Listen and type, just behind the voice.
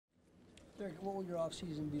Derrick, what will your off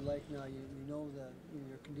season be like now? You know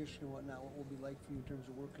your condition and whatnot. What will it be like for you in terms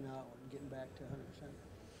of working out and getting back to 100%?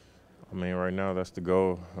 I mean, right now that's the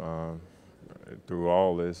goal. Through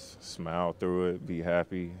all this, smile through it, be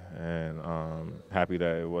happy, and happy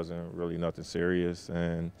that it wasn't really nothing serious,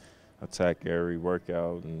 and attack every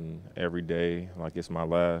workout and every day like it's my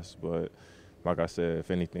last. But like I said, if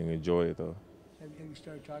anything, enjoy it though. Have you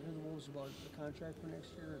started talking to the Wolves about the contract for next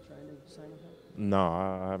year or trying to sign with them? No,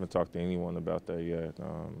 I haven't talked to anyone about that yet.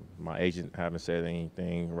 My agent haven't said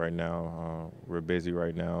anything right now. We're busy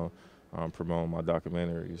right now promoting my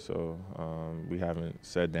documentary, so we haven't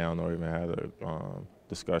sat down or even had a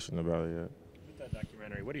discussion about it yet. With that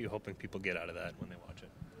documentary, what are you hoping people get out of that when they watch it?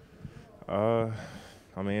 Uh,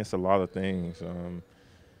 I mean, it's a lot of things.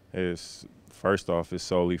 It's first off, it's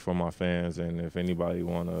solely for my fans, and if anybody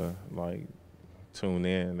wanna like tune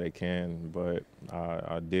in, they can. But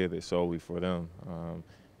I did it solely for them. Um,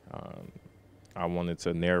 I wanted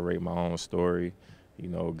to narrate my own story. You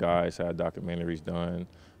know, guys had documentaries done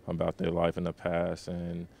about their life in the past,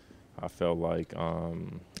 and I felt like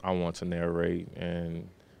I want to narrate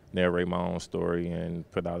my own story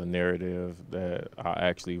and put out a narrative that I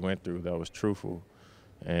actually went through that was truthful.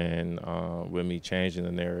 And with me changing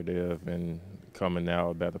the narrative and coming out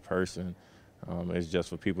a better person, it's just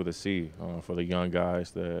for people to see, for the young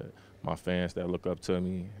guys that my fans that look up to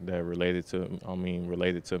me, that related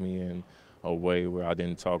to me in a way where I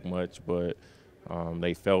didn't talk much, but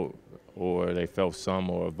they felt some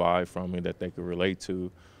or a vibe from me that they could relate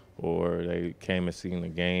to, or they came and seen the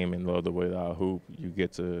game and loved the way that I hoop. You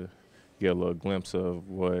get to get a little glimpse of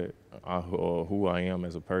or who I am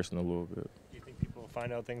as a person a little bit. Do you think people will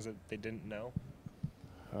find out things that they didn't know?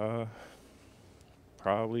 Uh,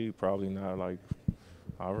 probably not. Like,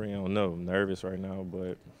 I really don't know. I'm nervous right now,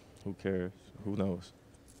 but who cares? Who knows?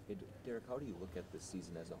 Hey, Derrick, how do you look at this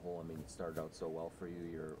season as a whole? I mean, it started out so well for you.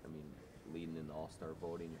 Leading in the All-Star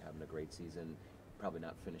voting. You're having a great season. Probably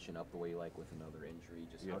not finishing up the way you like with another injury.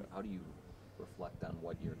 Just Yeah. how do you reflect on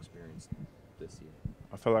what you experienced this year?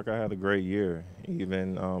 I feel like I had a great year,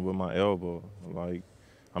 even with my elbow.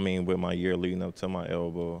 With my year leading up to my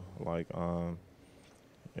elbow.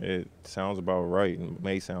 It sounds about right. It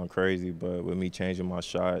may sound crazy, but with me changing my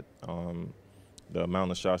shot, the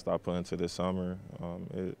amount of shots that I put into this summer,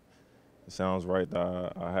 it sounds right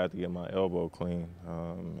that I had to get my elbow clean.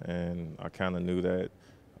 And I kind of knew that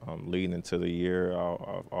leading into the year.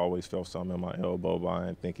 I've always felt something in my elbow, but I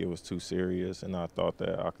didn't think it was too serious, and I thought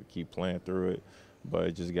that I could keep playing through it. But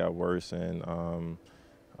it just got worse, and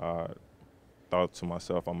I thought to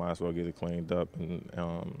myself, I might as well get it cleaned up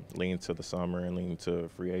and lean to the summer and lean to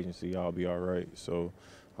free agency. I'll be all right. So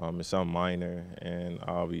it's something minor, and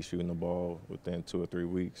I'll be shooting the ball within 2 or 3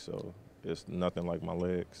 weeks. So it's nothing like my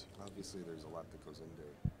legs. Obviously, there's a lot that goes into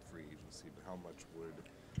free agency, but how much would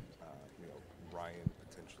Ryan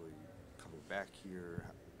potentially coming back here,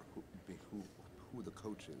 who the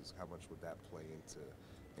coach is, how much would that play into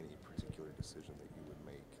any particular decision that you would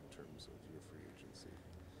make in terms of your free agency?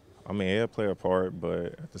 I mean, it'll play a part,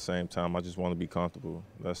 but at the same time, I just want to be comfortable.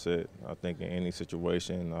 That's it. I think in any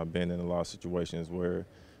situation, I've been in a lot of situations where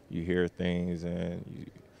you hear things and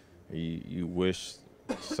you wish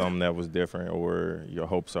something that was different, or your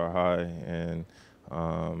hopes are high, and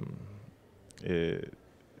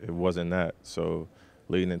it wasn't that. So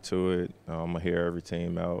leading into it, I'm gonna hear every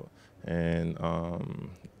team out, and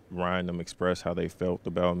Ryan them express how they felt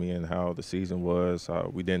about me and how the season was.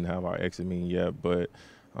 We didn't have our exit meeting yet, but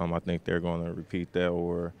I think they're going to repeat that,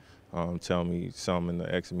 or tell me something in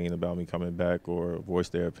the exit meeting about me coming back, or voice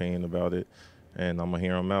their opinion about it, and I'm gonna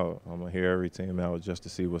hear them out. I'm gonna hear every team out just to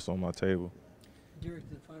see what's on my table. Derrick,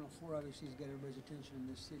 the Final Four obviously has got everybody's attention in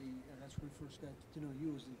this city. That's where we first got to know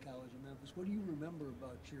you was in college in Memphis. What do you remember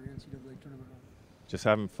about your NCAA tournament run? Just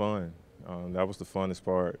having fun. That was the funnest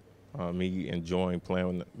part. Me enjoying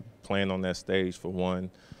playing on that stage for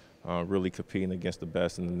one, really competing against the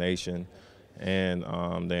best in the nation, and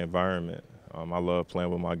the environment. I love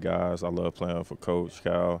playing with my guys. I love playing for Coach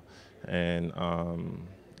Cal, and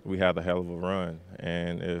we had a hell of a run.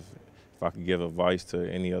 And if I could give advice to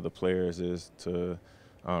any other players, is to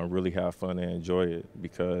really have fun and enjoy it,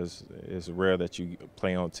 because it's rare that you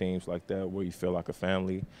play on teams like that where you feel like a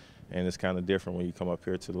family, and it's kind of different when you come up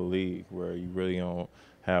here to the league where you really don't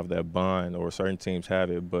have that bond, or certain teams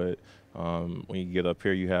have it, but when you get up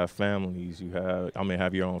here, you have families,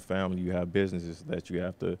 have your own family, you have businesses that you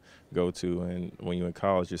have to go to, and when you're in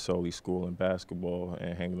college, you're solely school and basketball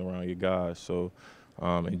and hanging around your guys. So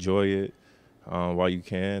enjoy it while you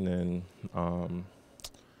can, and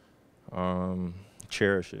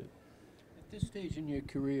cherish it. At this stage in your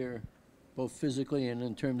career, both physically and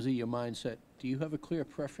in terms of your mindset. Do you have a clear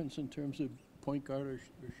preference in terms of point guard or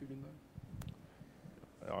shooting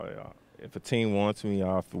guard? If a team wants me,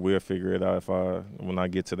 we'll figure it out. When I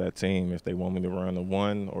get to that team, if they want me to run the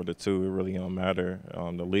 1 or the 2, it really don't matter.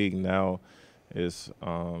 The league now is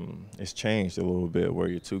it's changed a little bit where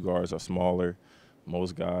your 2 guards are smaller.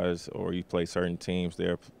 Most guys, or you play certain teams,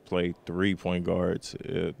 they'll play 3 point guards,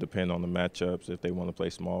 depending on the matchups, if they want to play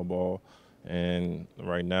small ball. And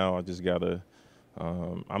right now, I just gotta.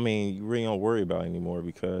 You really don't worry about it anymore,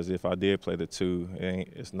 because if I did play the 2,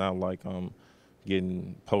 it's not like I'm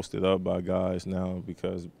getting posted up by guys now,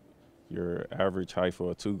 because your average height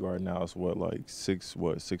for a 2 guard now is 6'4",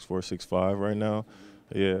 6'5" right now.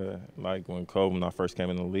 Yeah, like when I first came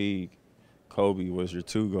in the league, Kobe was your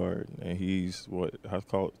 2 guard, and he's how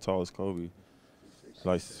tall is Kobe?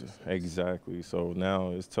 Exactly. So now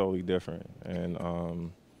it's totally different, and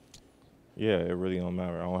it really don't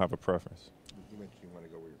matter. I don't have a preference. You mentioned you want to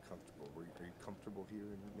go where you're comfortable. Are you comfortable here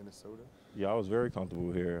in Minnesota? Yeah, I was very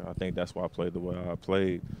comfortable here. I think that's why I played the way I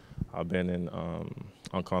played. I've been in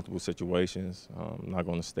uncomfortable situations. I'm not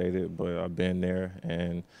going to state it, but I've been there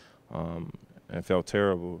and felt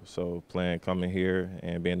terrible. So coming here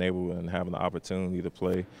and being able and having the opportunity to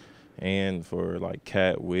play, and for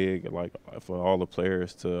Cat, Wig, for all the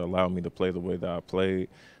players to allow me to play the way that I played,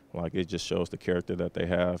 it just shows the character that they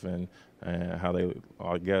have and how they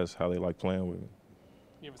like playing with me.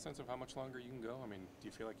 You have a sense of how much longer you can go? I mean, do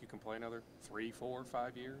you feel like you can play another 3, 4,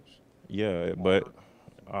 5 years? Yeah, but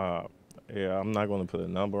I'm not going to put a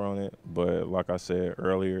number on it. But like I said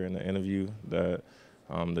earlier in the interview, that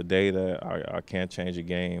the day that I can't change a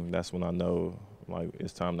game, that's when I know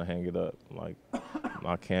it's time to hang it up.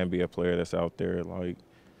 I can't be a player that's out there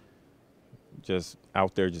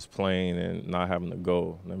just playing and not having a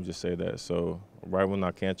goal. Let me just say that. So right when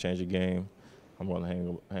I can't change a game, I'm going to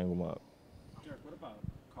hang them up. Derrick, what about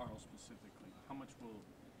Carl specifically? How much will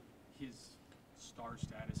his star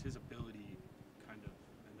status, his ability, and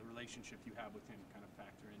the relationship you have with him kind of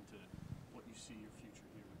factor into what you see your future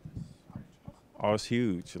here with this franchise? Oh, it's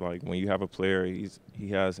huge. When you have a player, he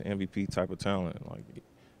has MVP type of talent.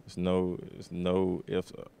 It's no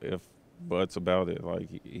if buts about it.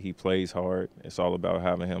 He plays hard. It's all about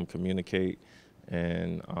having him communicate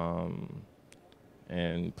and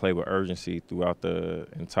play with urgency throughout the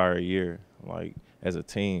entire year, as a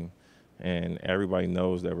team. And everybody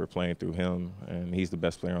knows that we're playing through him, and he's the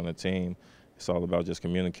best player on the team. It's all about just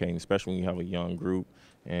communicating, especially when you have a young group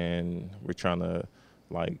and we're trying to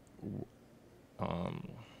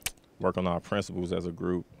work on our principles as a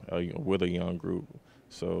group with a young group.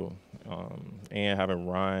 So, and having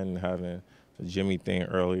Ryan, having the Jimmy thing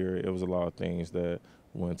earlier, it was a lot of things that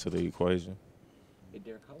went to the equation. Hey,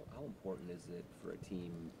 Derrick, how important is it for a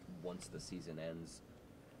team, once the season ends,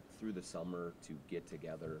 through the summer, to get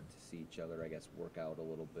together, to see each other, I guess, work out a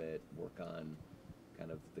little bit, work on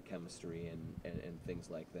kind of the chemistry and things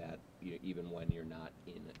like that, even when you're not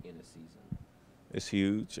in a season? It's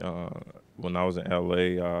huge. When I was in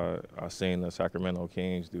LA, I seen the Sacramento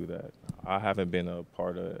Kings do that. I haven't been a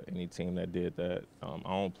part of any team that did that. I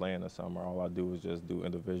don't play in the summer. All I do is just do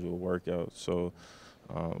individual workouts. So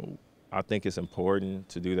I think it's important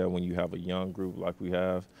to do that when you have a young group like we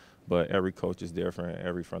have. But every coach is different.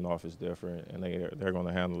 Every front office is different, and they're going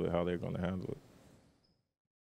to handle it how they're going to handle it.